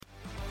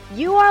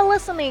You are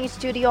listening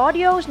to the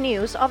audio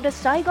news of the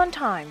Saigon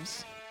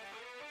Times.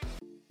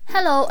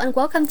 Hello and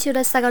welcome to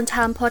the Saigon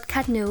Times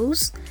Podcast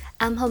News.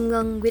 I'm Hồng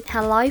Ngân with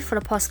highlights for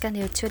the podcast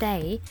news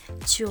today,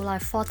 July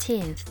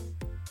 14th.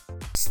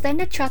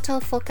 Standard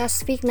Chartered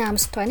forecasts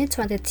Vietnam's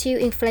 2022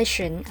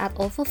 inflation at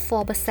over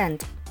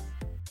 4%.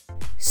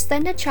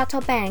 Standard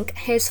Chartered Bank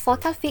has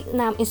forecast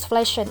Vietnam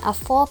inflation at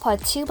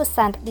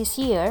 4.2% this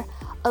year,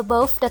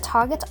 above the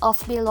target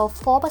of below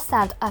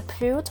 4%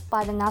 approved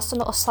by the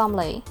National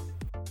Assembly.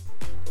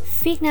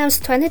 Vietnam's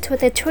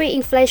 2023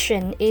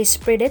 inflation is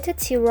predicted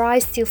to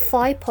rise to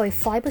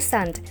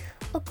 5.5%,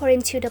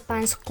 according to the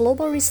bank's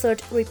global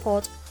research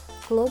report,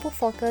 Global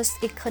Focus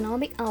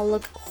Economic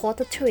Outlook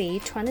Quarter 3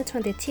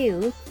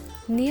 2022,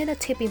 near the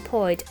tipping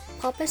point,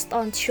 published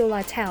on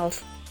July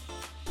 12th.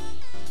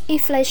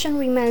 Inflation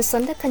remains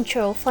under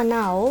control for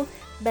now,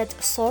 but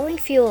soaring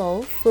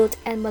fuel, food,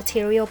 and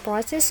material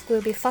prices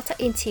will be factored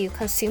into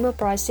consumer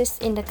prices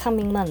in the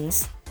coming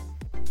months.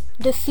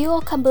 The fuel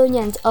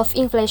component of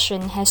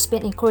inflation has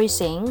been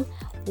increasing,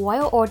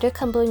 while other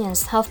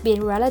components have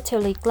been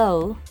relatively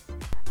low.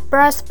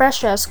 Price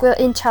pressures will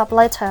inch up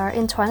later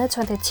in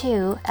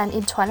 2022 and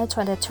in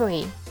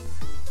 2023.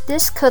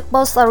 This could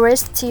pose a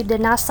risk to the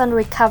nascent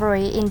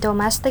recovery in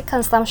domestic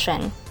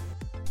consumption.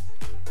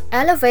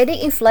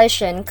 Elevating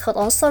inflation could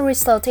also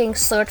result in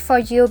search for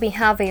yield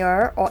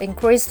behavior or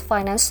increased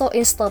financial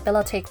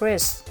instability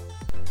risks.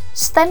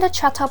 Standard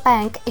Chartered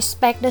Bank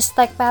expects the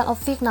State Bank of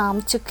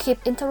Vietnam to keep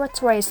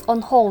interest rates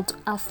on hold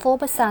at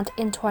 4%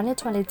 in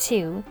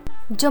 2022.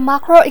 The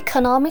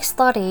macroeconomic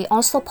study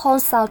also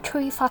points out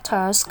three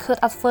factors could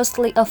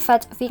adversely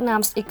affect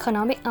Vietnam's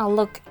economic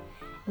outlook,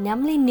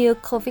 namely new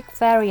COVID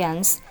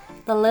variants,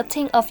 the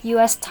lifting of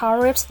U.S.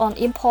 tariffs on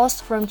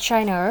imports from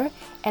China,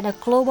 and a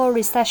global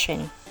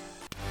recession.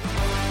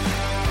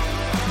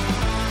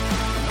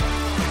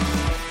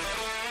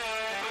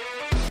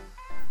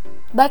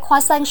 Bách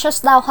Hóa Xanh shuts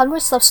down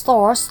hundreds of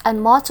stores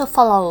and more to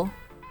follow.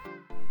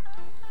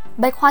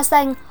 Bách Hóa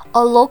Xanh,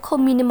 a local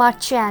mini-mart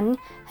chain,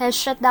 has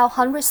shut down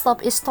hundreds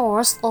of its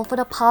stores over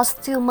the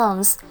past 2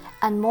 months,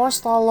 and more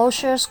store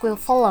closures will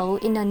follow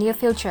in the near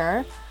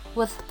future,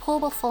 with poor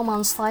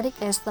performance cited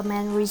as the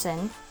main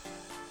reason.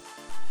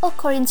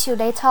 According to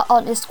data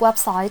on its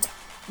website,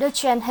 the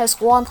chain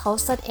has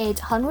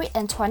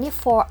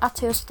 1,824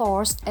 active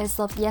stores as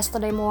of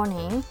yesterday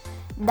morning,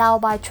 down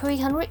by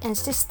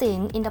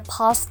 316 in the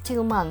past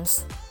 2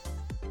 months.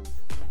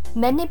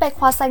 Many Bách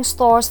Hóa Xanh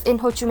stores in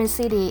Ho Chi Minh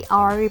City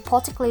are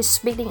reportedly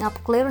speeding up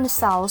clearance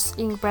sales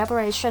in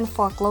preparation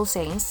for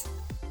closings.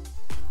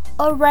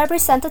 A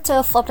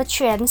representative of the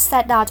chain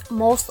said that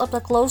most of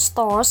the closed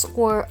stores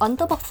were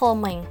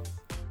underperforming.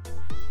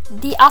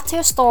 The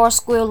active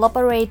stores will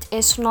operate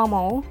as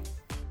normal.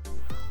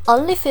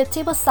 Only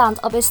 50%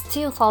 of its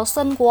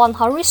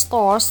 2,100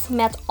 stores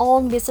met all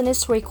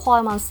business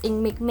requirements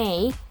in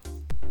mid-May.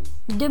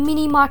 The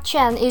mini-mart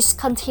chain is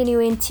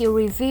continuing to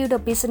review the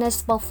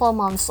business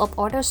performance of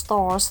other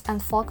stores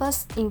and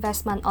focus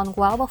investment on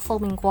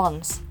well-performing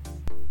ones.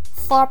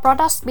 For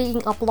products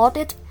being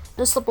uploaded,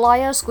 the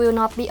suppliers will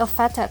not be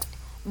affected,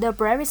 the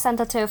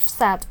representative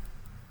said.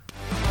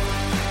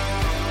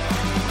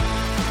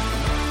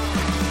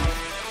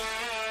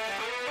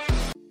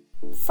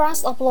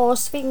 France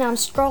applauds Vietnam's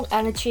strong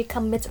energy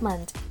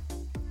commitment.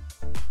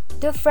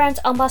 The French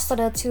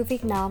ambassador to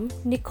Vietnam,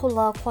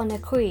 Nicolas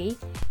Conakry,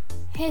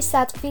 he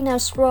said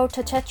Vietnam's growth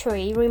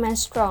trajectory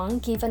remains strong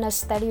given a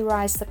steady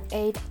rise of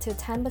 8 to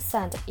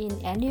 10%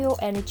 in annual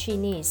energy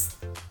needs.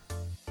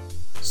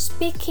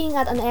 Speaking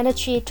at an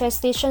energy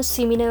transition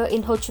seminar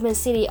in Ho Chi Minh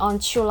City on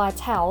July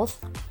 12th,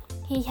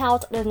 he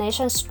held the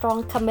nation's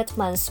strong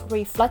commitments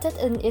reflected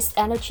in its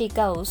energy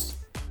goals.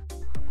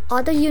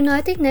 At the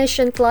United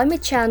Nations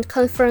Climate Change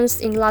Conference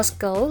in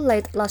Glasgow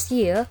late last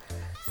year,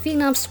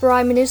 Vietnam's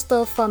Prime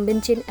Minister Pham Minh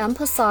Chinh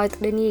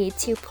emphasized the need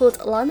to put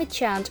climate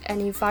change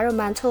and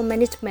environmental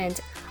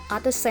management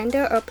at the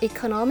center of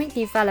economic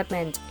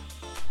development.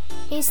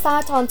 He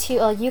signed on to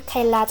a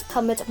UK-led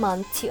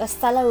commitment to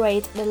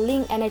accelerate the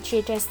clean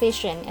energy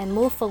transition and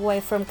move away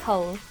from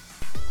coal.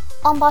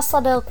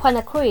 Ambassador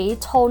Conakry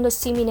told the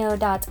seminar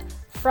that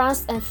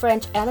France and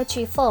French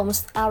energy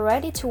firms are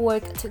ready to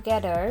work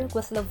together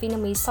with the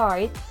Vietnamese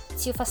side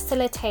to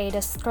facilitate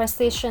the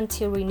transition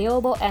to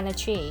renewable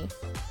energy.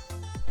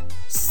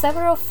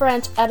 Several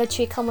French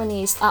energy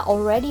companies are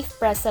already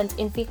present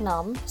in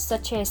Vietnam,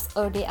 such as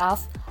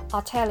EDF,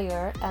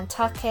 Atelier, and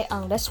Take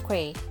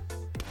Industrie.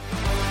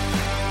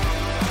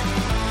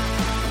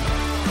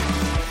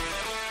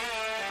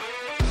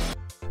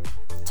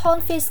 Toll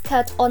fees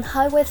cut on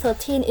Highway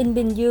 13 in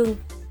Bình Dương.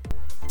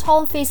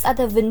 Toll fees at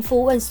the Vinh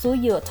Phú and Su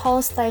Dựa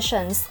toll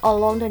stations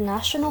along the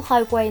National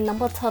Highway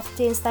No.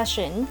 13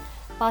 station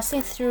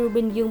passing through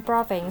Bình Dương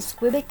province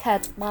will be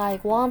cut by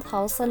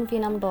 1,000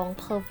 Vietnam dong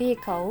per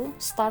vehicle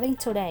starting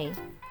today.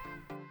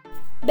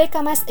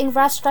 BKMS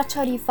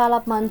Infrastructure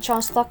Development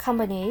Transport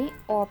Company,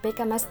 or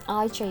BKMS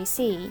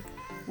IJC,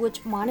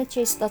 which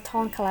manages the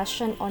toll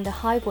collection on the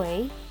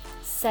highway,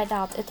 said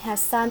that it has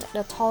sent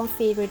the toll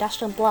fee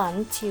reduction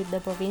plan to the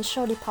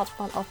Provincial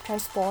Department of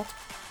Transport.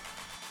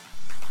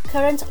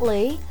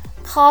 Currently,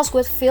 cars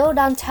with fewer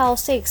than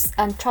L6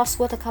 and trucks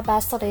with a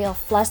capacity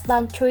of less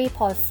than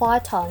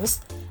 3.5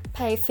 tons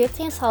pay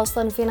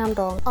 15,000 Vietnam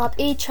dong at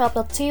each of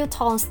the 2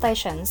 toll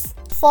stations.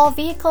 For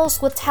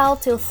vehicles with L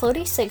to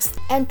 36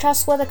 and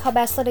trucks with a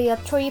capacity of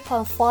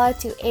 3.5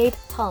 to 8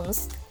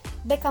 tons,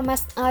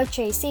 BKMS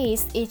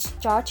IJCs each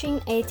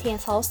charging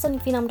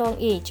 18,000 Vietnam dong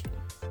each.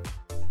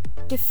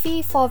 The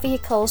fee for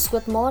vehicles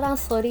with more than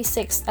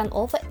 36 and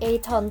over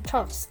 8-ton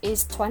trucks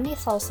is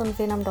 20,000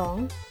 Vietnam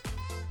dong.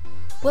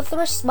 With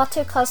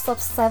respective costs of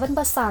 7%,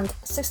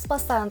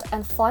 6%,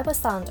 and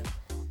 5%,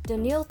 the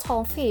new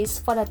toll fees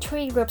for the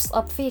 3 groups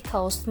of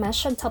vehicles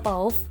mentioned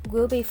above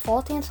will be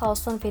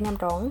 14,000 Vietnam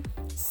dong,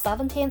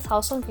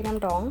 17,000 Vietnam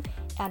dong,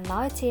 and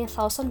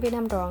 19,000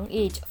 Vietnam dong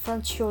each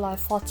from July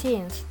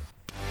 14th.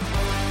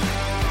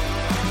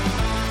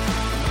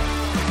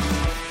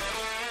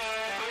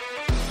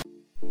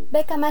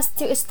 BKMS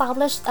to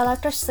establish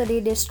electricity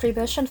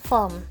distribution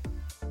firm.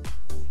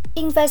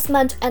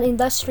 Investment and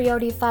Industrial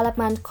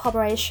Development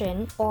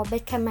Corporation, or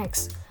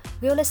BKMX,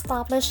 will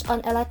establish an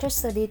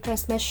electricity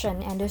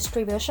transmission and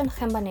distribution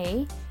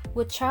company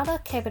with charter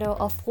capital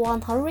of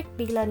 100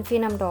 billion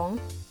Vietnam dong.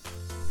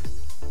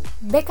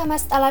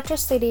 BKMS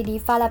Electricity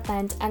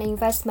Development and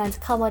Investment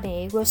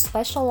Company will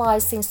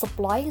specialize in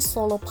supplying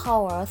solar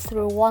power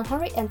through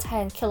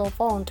 110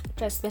 kV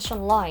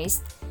transmission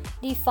lines,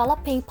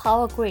 developing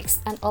power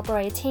grids, and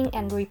operating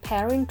and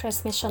repairing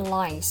transmission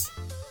lines.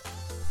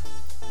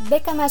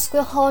 BKMS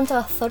will hold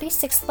a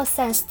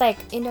 36% stake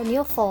in the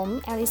new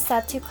firm and is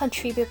set to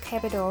contribute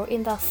capital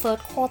in the third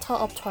quarter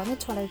of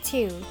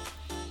 2022.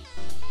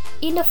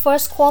 In the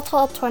first quarter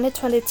of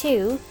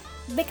 2022,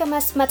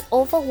 BKMS made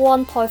over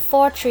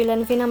 1.4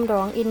 trillion Vietnam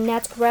dong in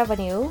net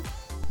revenue,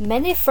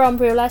 mainly from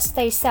real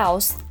estate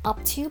sales, up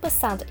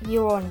 2%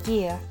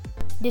 year-on-year.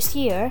 This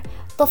year,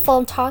 the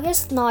firm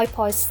targets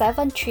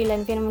 9.7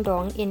 trillion Vietnam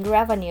dong in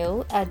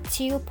revenue and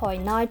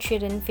 2.9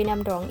 trillion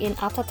Vietnam dong in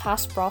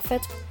after-tax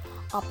profit,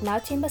 up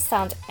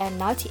 19% and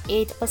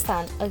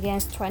 98%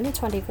 against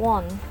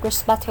 2021,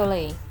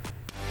 respectively.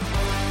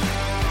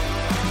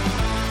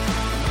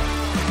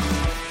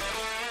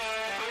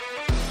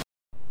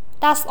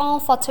 That's all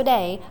for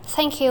today.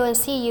 Thank you and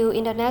see you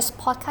in the next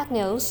podcast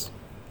news.